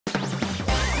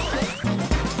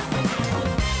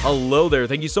Hello there,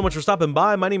 thank you so much for stopping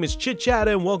by. My name is ChitChad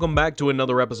and welcome back to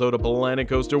another episode of Planet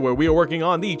Coaster, where we are working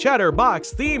on the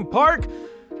Chatterbox theme park.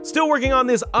 Still working on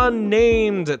this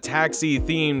unnamed taxi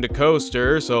themed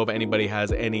coaster, so if anybody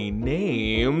has any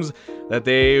names that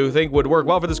they think would work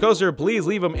well for this coaster, please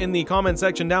leave them in the comment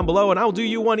section down below and I'll do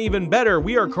you one even better.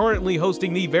 We are currently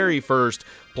hosting the very first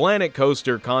Planet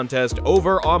Coaster contest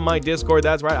over on my Discord.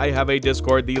 That's right, I have a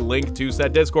Discord. The link to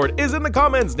said Discord is in the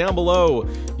comments down below.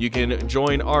 You can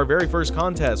join our very first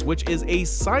contest, which is a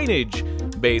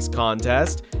signage-based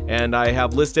contest, and I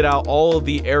have listed out all of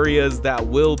the areas that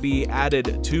will be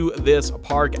added to this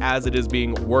park as it is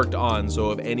being worked on.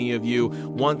 So if any of you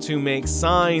want to make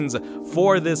signs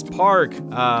for this park,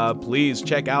 please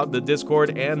check out the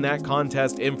Discord and that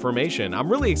contest information.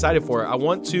 I'm really excited for it. I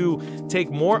want to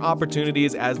take more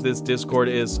opportunities as this Discord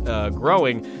is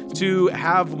growing to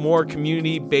have more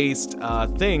community-based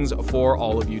things for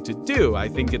all of you to do. I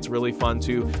think it's really fun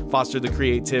to foster the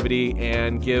creativity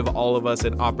and give all of us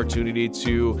an opportunity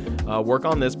to work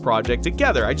on this project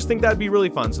together. I just think that'd be really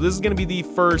fun. So this is going to be the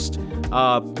first,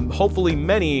 hopefully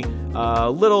many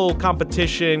little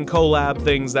competition collab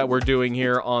things that we're doing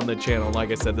here on the channel.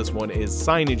 Like I said, this one is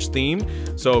signage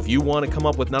themed, so if you want to come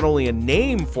up with not only a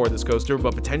name for this coaster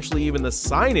but potentially even the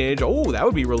signage, oh, that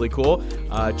would be really cool,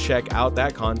 check out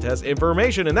that contest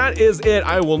information. And that is it.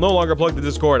 I will no longer plug the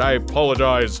Discord. I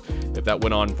apologize if that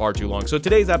went on far too long. So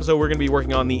today's episode, we're going to be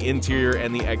working on the interior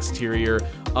and the exterior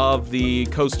of the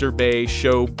coaster bay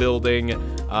show building.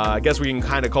 I guess we can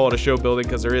kind of call it a show building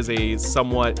because there is a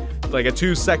somewhat like a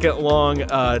 2-second long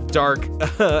dark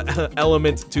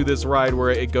element to this ride where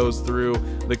it goes through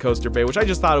the coaster bay, which I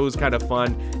just thought it was kind of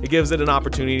fun. It gives it an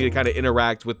opportunity to kind of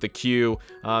interact with the queue.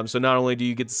 So not only do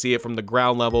you get to see it from the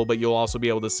ground level, but you'll also be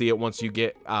able to see it once you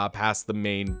get past the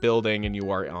main building and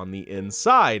you are on the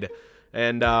inside.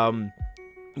 And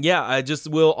yeah, I think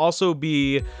we'll also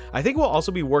be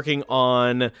working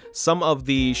on some of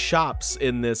the shops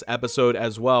in this episode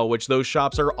as well, which those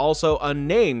shops are also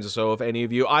unnamed. So if any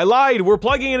of you, I lied, we're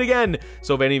plugging it again.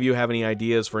 So if any of you have any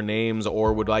ideas for names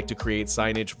or would like to create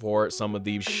signage for some of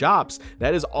these shops,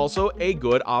 that is also a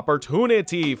good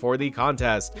opportunity for the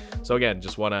contest. So again,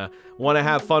 just want to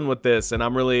have fun with this, and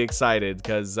I'm really excited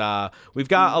because we've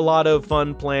got a lot of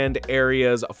fun planned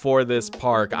areas for this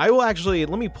park. I will actually,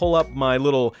 let me pull up my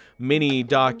little mini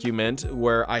document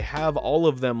where I have all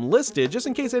of them listed, just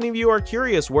in case any of you are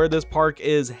curious where this park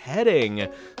is heading.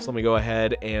 So let me go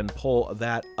ahead and pull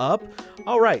that up.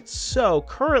 All right, so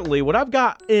currently what I've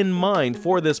got in mind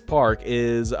for this park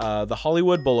is the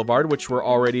Hollywood Boulevard, which we're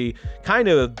already kind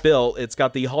of built. It's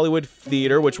got the Hollywood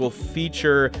Theater, which will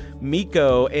feature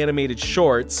Miko animated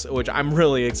shorts, which I'm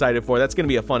really excited for. That's going to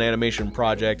be a fun animation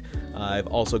project. I've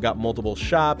also got multiple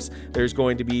shops. There's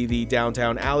going to be the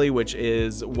downtown alley, which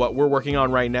is what we're working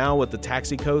on right now with the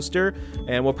taxi coaster,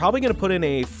 and we're probably going to put in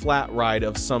a flat ride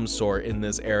of some sort in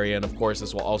this area. And of course,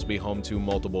 this will also be home to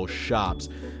multiple shops.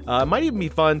 It might even be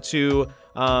fun to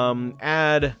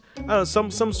add, I don't know, some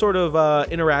sort of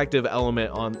interactive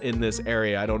element in this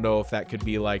area. I don't know if that could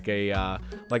be like a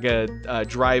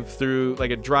drive-through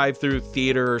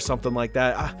theater or something like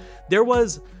that.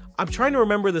 I'm trying to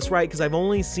remember this right because I've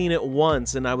only seen it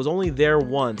once and I was only there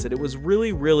once, and it was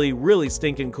really, really, really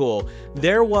stinking cool.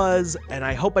 There was, and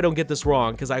I hope I don't get this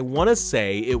wrong because I want to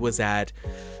say it was at,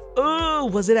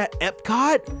 was it at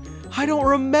Epcot? I don't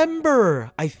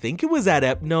remember. I think it was at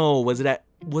was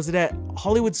it at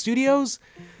Hollywood Studios?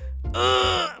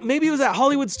 Maybe it was at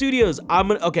Hollywood Studios. I'm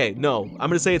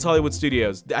gonna say it's Hollywood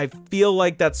Studios. I feel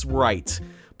like that's right.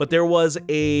 But there was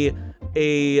a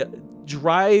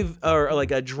drive-in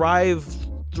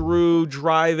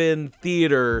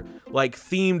theater, like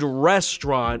themed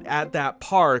restaurant at that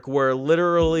park where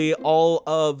literally all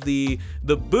of the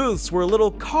booths were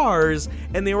little cars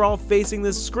and they were all facing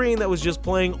this screen that was just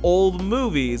playing old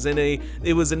movies, and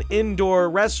it was an indoor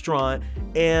restaurant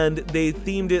and they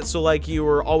themed it so like you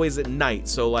were always at night,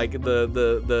 so like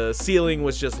the ceiling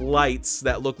was just lights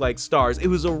that looked like stars. It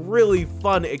was a really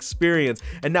fun experience,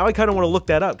 and now I kind of want to look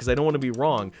that up because I don't want to be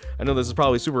wrong. I know this is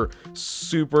probably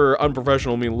super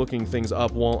unprofessional, me looking things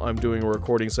up while I'm doing a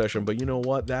recording session, but you know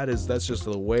what, that's just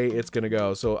the way it's gonna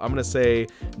go. So I'm gonna say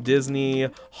Disney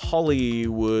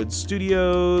Hollywood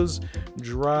Studios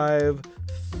drive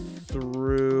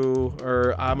through,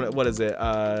 or what is it,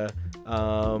 I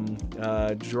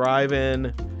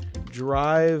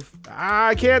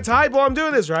can't type while I'm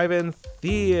doing this, drive-in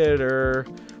theater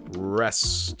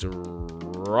restaurant.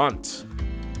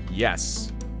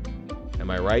 Yes. Am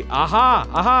I right?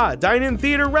 Aha! Dine-in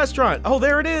theater restaurant. Oh,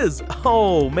 there it is.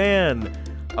 Oh, man.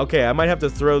 Okay, I might have to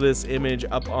throw this image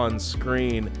up on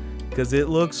screen. because it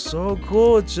looks so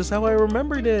cool. It's just how I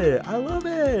remembered it. I love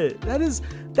it. That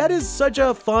is such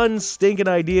a fun stinking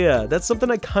idea. That's something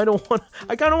I kind of want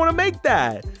to make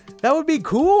that. That would be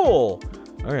cool.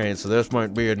 All right, so this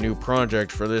might be a new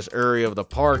project for this area of the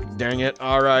park. Dang it!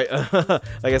 All right,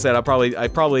 like I said, I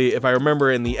probably, if I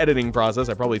remember in the editing process,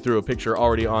 I probably threw a picture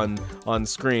already on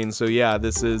screen. So yeah,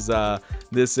 this is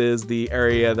the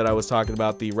area that I was talking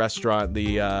about, the restaurant,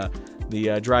 the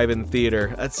drive-in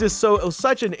theater. That's just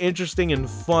such an interesting and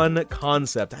fun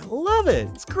concept. I love it.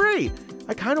 It's great.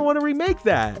 I kind of want to remake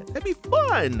that. That'd be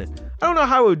fun. I don't know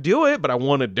how I would do it, but I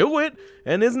want to do it.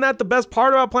 And isn't that the best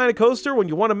part about Planet Coaster? When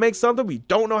you want to make something, but you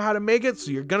don't know how to make it,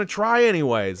 so you're going to try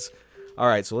anyways. All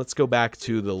right, so let's go back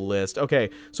to the list. Okay,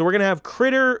 so we're going to have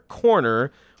Critter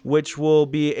Corner, which will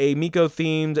be a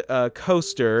Miko-themed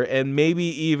coaster, and maybe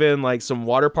even like some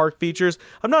water park features.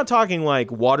 I'm not talking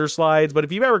like water slides, but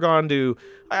if you've ever gone to,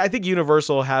 I think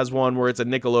Universal has one where it's a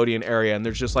Nickelodeon area and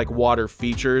there's just like water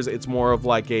features. It's more of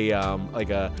like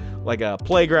a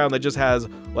playground that just has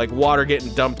like water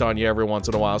getting dumped on you every once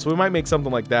in a while. So we might make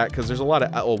something like that because there's a lot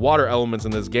of water elements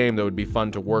in this game that would be fun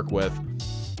to work with.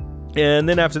 And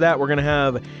then after that, we're going to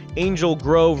have Angel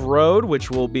Grove Road,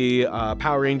 which will be a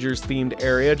Power Rangers themed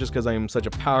area, just because I'm such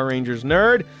a Power Rangers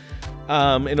nerd.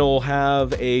 It'll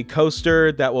have a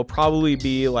coaster that will probably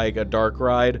be like a dark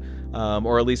ride,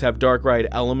 or at least have dark ride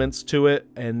elements to it.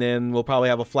 And then we'll probably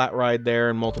have a flat ride there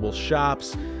and multiple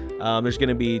shops. There's going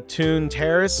to be Toon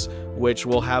Terrace, which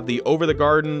will have the over the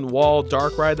garden wall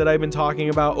dark ride that I've been talking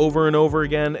about over and over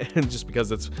again, and just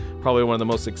because it's probably one of the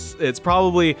most, it's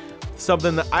probably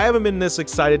something that I haven't been this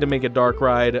excited to make a dark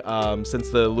ride since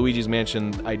the Luigi's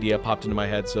Mansion idea popped into my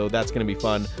head, so that's going to be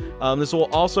fun. This will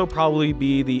also probably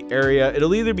be the area,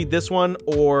 it'll either be this one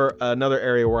or another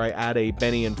area where I add a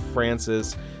Benny and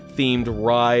Francis themed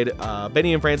ride.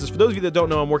 Benny and Francis, for those of you that don't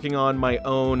know, I'm working on my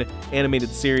own animated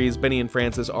series. Benny and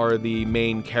Francis are the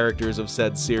main characters of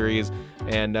said series,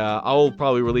 and I'll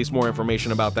probably release more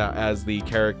information about that as the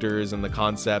characters and the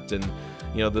concept and,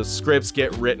 you know, the scripts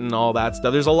get written, all that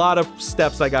stuff. There's a lot of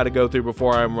steps I got to go through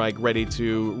before I'm like ready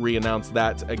to re-announce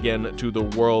that again to the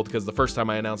world, because the first time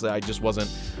I announced it, I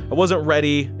wasn't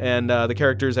ready, and the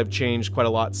characters have changed quite a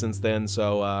lot since then,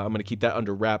 so I'm gonna keep that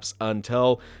under wraps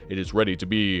until it is ready to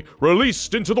be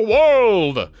released into the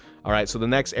world. All right, so the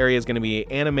next area is going to be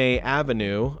Anime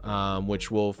Avenue,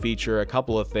 which will feature a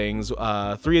couple of things. 3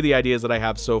 of the ideas that I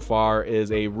have so far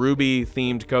is a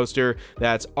Ruby-themed coaster.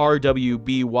 That's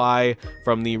RWBY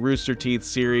from the Rooster Teeth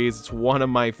series. It's one of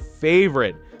my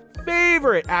favorite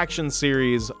action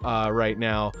series right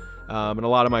now. And a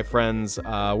lot of my friends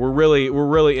were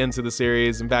really into the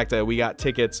series. In fact, we got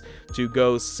tickets to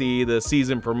go see the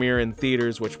season premiere in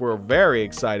theaters, which we're very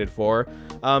excited for.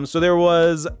 So there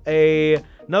was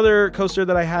another coaster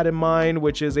that I had in mind,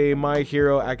 which is a My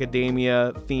Hero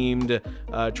Academia themed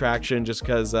attraction, just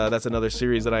because that's another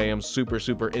series that I am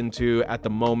super into at the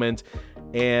moment.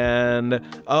 And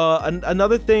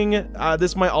another thing,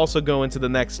 this might also go into the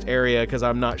next area because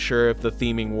I'm not sure if the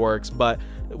theming works, but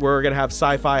we're gonna have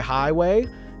Sci-Fi Highway,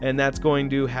 and that's going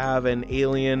to have an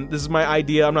alien. This is my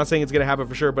idea. I'm not saying it's gonna happen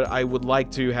for sure, but I would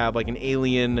like to have like an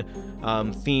alien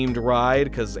themed ride,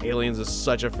 because Aliens is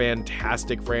such a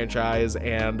fantastic franchise.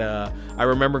 And I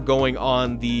remember going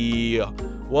on the,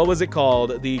 what was it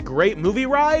called? The Great Movie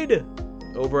Ride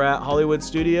over at Hollywood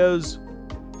Studios.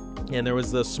 And there was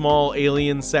the small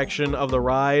alien section of the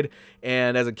ride,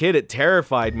 and as a kid it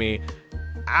terrified me,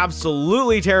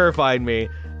 absolutely terrified me.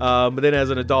 But then as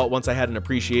an adult, once I had an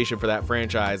appreciation for that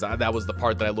franchise, that was the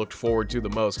part that I looked forward to the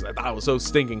most, because I thought it was so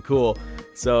stinking cool.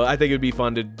 So I think it'd be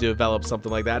fun to develop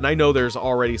something like that. And I know there's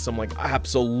already some like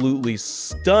absolutely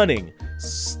stunning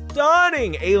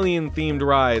alien themed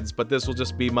rides, but this will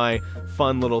just be my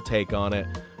fun little take on it.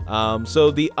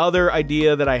 So the other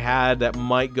idea that I had that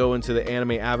might go into the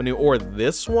Anime Avenue, or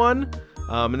this one,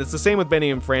 and it's the same with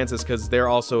Benny and Francis because they're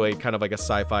also a kind of like a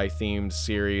sci-fi themed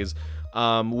series,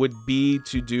 would be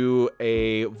to do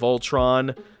a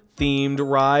Voltron themed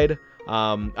ride.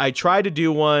 I tried to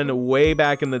do one way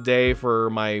back in the day for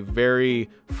my very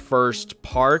first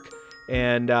park,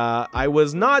 and I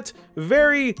was not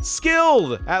very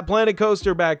skilled at Planet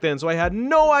Coaster back then, so I had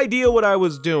no idea what I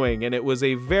was doing, and it was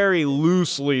a very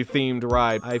loosely themed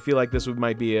ride. I feel like this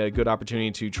might be a good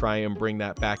opportunity to try and bring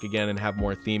that back again and have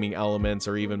more theming elements,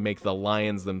 or even make the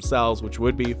lions themselves, which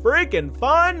would be freaking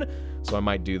fun, so I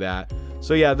might do that.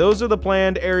 So yeah, those are the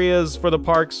planned areas for the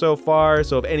park so far.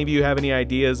 So if any of you have any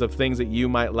ideas of things that you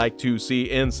might like to see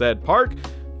in said park,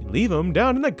 leave them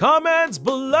down in the comments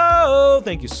below.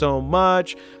 Thank you so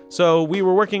much. So we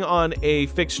were working on a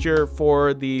fixture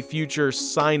for the future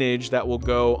signage that will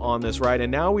go on this ride,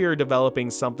 and now we are developing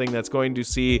something that's going to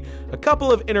see a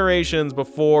couple of iterations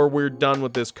before we're done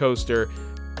with this coaster,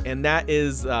 and that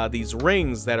is these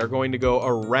rings that are going to go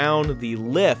around the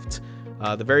lift,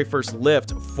 the very first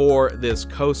lift for this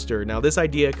coaster. Now this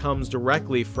idea comes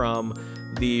directly from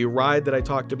the ride that I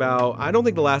talked about, I don't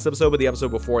think the last episode, but the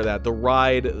episode before that, the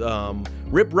ride,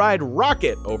 Rip Ride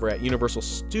Rocket over at Universal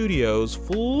Studios,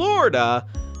 Florida.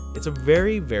 It's a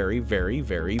very, very, very,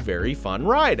 very, very fun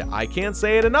ride. I can't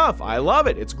say it enough. I love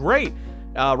it. It's great.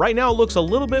 Right now it looks a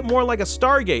little bit more like a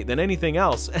Stargate than anything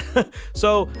else.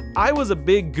 So I was a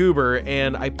big goober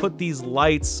and I put these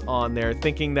lights on there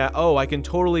thinking that, oh, I can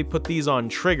totally put these on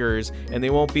triggers and they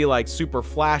won't be like super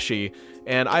flashy.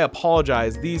 And I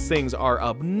apologize, these things are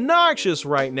obnoxious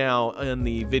right now in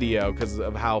the video because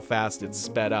of how fast it's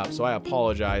sped up. So I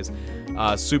apologize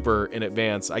super in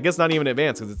advance. I guess not even in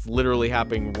advance because it's literally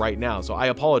happening right now. So I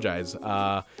apologize.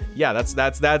 Yeah, that's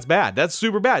bad. That's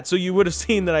super bad. So you would have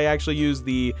seen that I actually used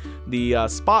the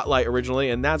spotlight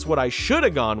originally, and that's what I should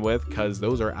have gone with because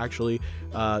those are actually,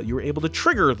 you were able to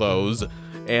trigger those.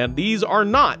 And these are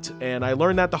not, and I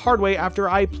learned that the hard way after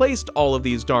I placed all of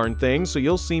these darn things, so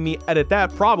you'll see me edit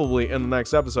that probably in the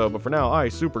next episode, but for now, I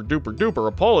super duper duper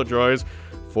apologize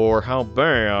for how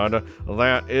bad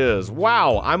that is.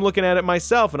 Wow, I'm looking at it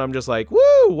myself, and I'm just like,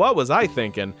 woo, what was I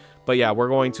thinking? But yeah, we're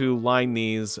going to line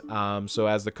these, so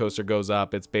as the coaster goes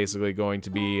up, it's basically going to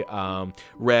be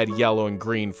red, yellow, and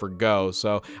green for go.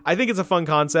 So I think it's a fun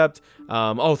concept.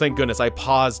 Oh, thank goodness, I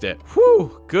paused it.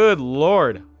 Whew, good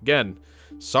Lord. Again,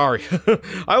 sorry.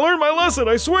 I learned my lesson,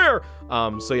 I swear.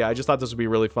 So yeah, I just thought this would be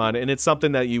really fun, and it's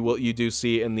something that you do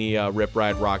see in the Rip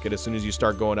Ride Rocket. As soon as you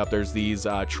start going up, there's these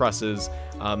trusses,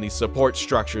 these support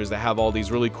structures that have all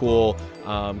these really cool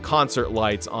concert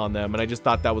lights on them, and I just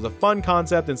thought that was a fun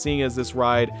concept, and seeing as this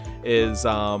ride is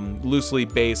loosely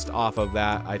based off of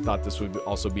that, I thought this would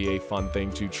also be a fun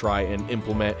thing to try and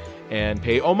implement and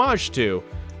pay homage to.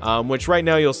 Which right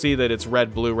now you'll see that it's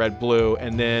red, blue,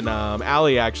 and then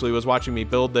Allie actually was watching me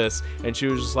build this, and she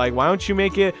was just like, why don't you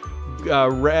make it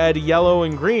red, yellow,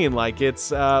 and green like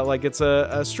it's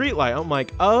a street light? I'm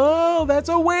like, oh, that's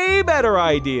a way better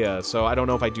idea. So I don't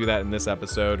know if I do that in this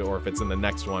episode or if it's in the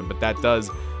next one, but that does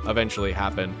eventually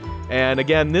happen. And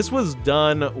again, this was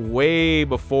done way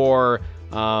before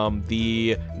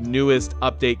the newest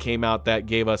update came out that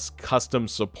gave us custom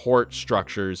support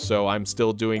structures, so I'm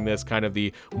still doing this kind of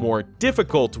the more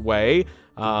difficult way.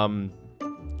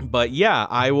 But yeah,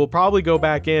 I will probably go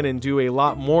back in and do a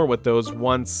lot more with those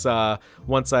once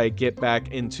I get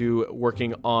back into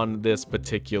working on this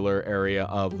particular area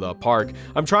of the park.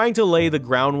 I'm trying to lay the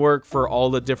groundwork for all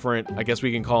the different, I guess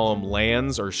we can call them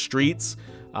lands or streets,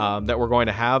 that we're going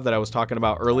to have that I was talking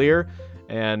about earlier.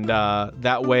 And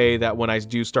that way that when I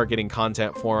do start getting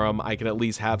content for them, I can at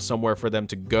least have somewhere for them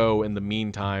to go in the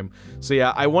meantime. So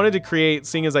yeah, I wanted to create,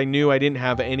 seeing as I knew I didn't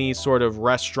have any sort of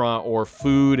restaurant or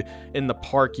food in the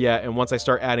park yet, and once I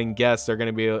start adding guests, they're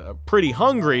going to be pretty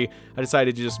hungry, I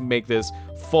decided to just make this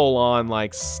full-on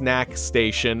like snack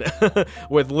station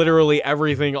with literally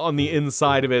everything on the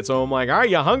inside of it. So I'm like, are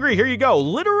you hungry? Here you go.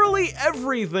 Literally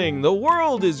everything. The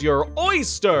world is your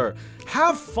oyster.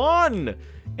 Have fun.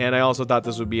 And I also thought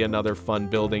this would be another fun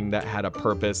building that had a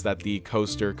purpose that the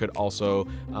coaster could also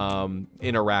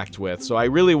interact with. So I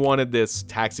really wanted this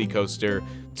taxi coaster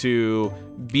to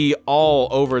be all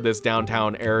over this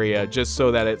downtown area, just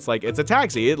so that it's like, it's a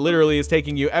taxi. It literally is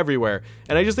taking you everywhere.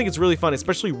 And I just think it's really fun,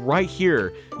 especially right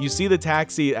here. You see the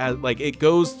taxi as like it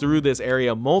goes through this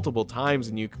area multiple times,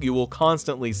 and you will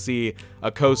constantly see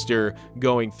a coaster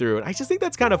going through. And I just think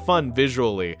that's kind of fun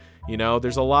visually. You know,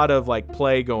 there's a lot of like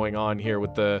play going on here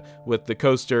with the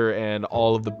coaster and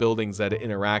all of the buildings that it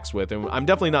interacts with. And I'm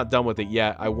definitely not done with it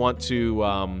yet. I want to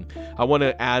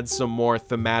add some more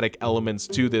thematic elements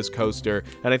to this coaster.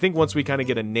 And I think once we kind of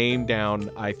get a name down,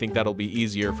 I think that'll be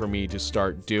easier for me to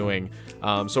start doing.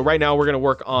 So right now we're going to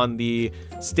work on the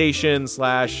station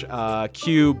slash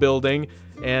queue building.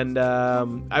 And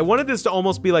I wanted this to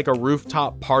almost be like a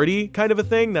rooftop party kind of a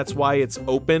thing. That's why it's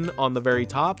open on the very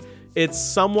top. It's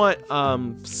somewhat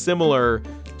similar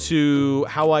to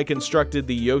how I constructed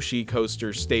the Yoshi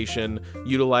coaster station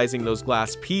utilizing those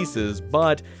glass pieces,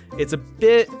 but it's a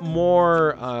bit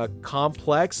more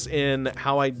complex in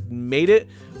how I made it,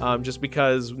 just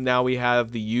because now we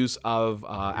have the use of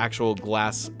actual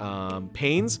glass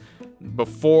panes.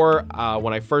 before,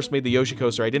 when I first made the Yoshi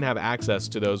coaster, I didn't have access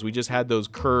to those. We just had those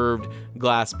curved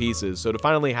glass pieces. So to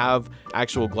finally have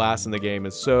actual glass in the game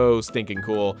is so stinking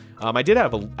cool. I did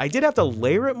have to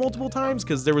layer it multiple times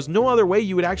because there was no other way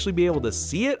you would actually be able to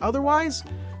see it otherwise.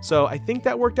 So I think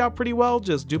that worked out pretty well,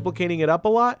 just duplicating it up a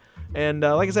lot. And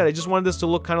like I said, I just wanted this to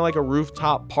look kind of like a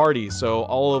rooftop party. So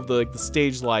all of the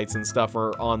stage lights and stuff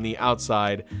are on the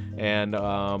outside and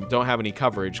don't have any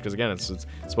coverage because, again, it's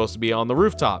supposed to be on the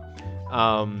rooftop.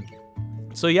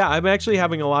 So yeah, I'm actually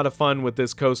having a lot of fun with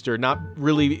this coaster, not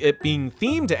really it being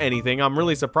themed to anything. I'm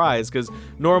really surprised because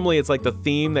normally it's like the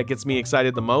theme that gets me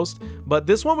excited the most, but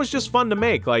this one was just fun to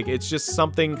make. Like, it's just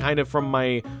something kind of from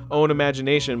my own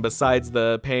imagination besides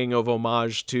the paying of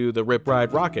homage to the Rip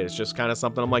Ride Rocket. It's just kind of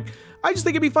something I'm like, I just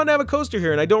think it'd be fun to have a coaster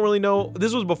here, and I don't really know.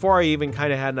 This was before I even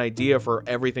kind of had an idea for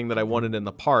everything that I wanted in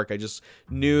the park. I just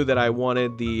knew that I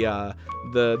wanted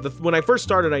when I first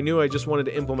started, I knew I just wanted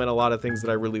to implement a lot of things that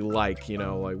I really like, you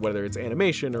know, like whether it's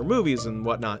animation or movies and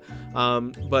whatnot.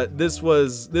 But this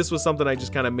was something I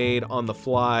just kind of made on the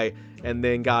fly and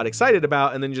then got excited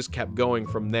about and then just kept going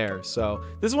from there. So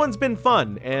this one's been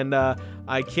fun, and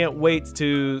I can't wait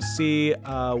to see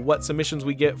what submissions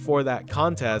we get for that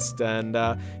contest. And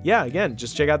yeah, again,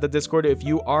 just check out the Discord if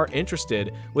you are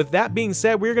interested. With that being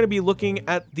said, we're going to be looking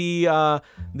at the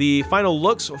final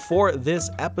looks for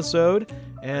this episode,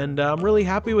 and I'm really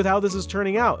happy with how this is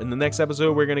turning out. In the next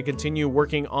episode, we're going to continue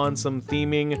working on some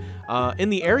theming in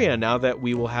the area now that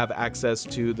we will have access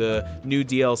to the new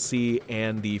DLC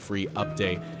and the free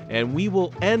update. And we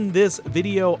will end this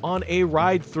video on a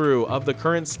ride through of the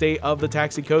current state of the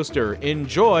Taxi Coaster.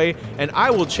 Enjoy, and I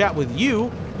will chat with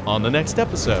you on the next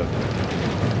episode.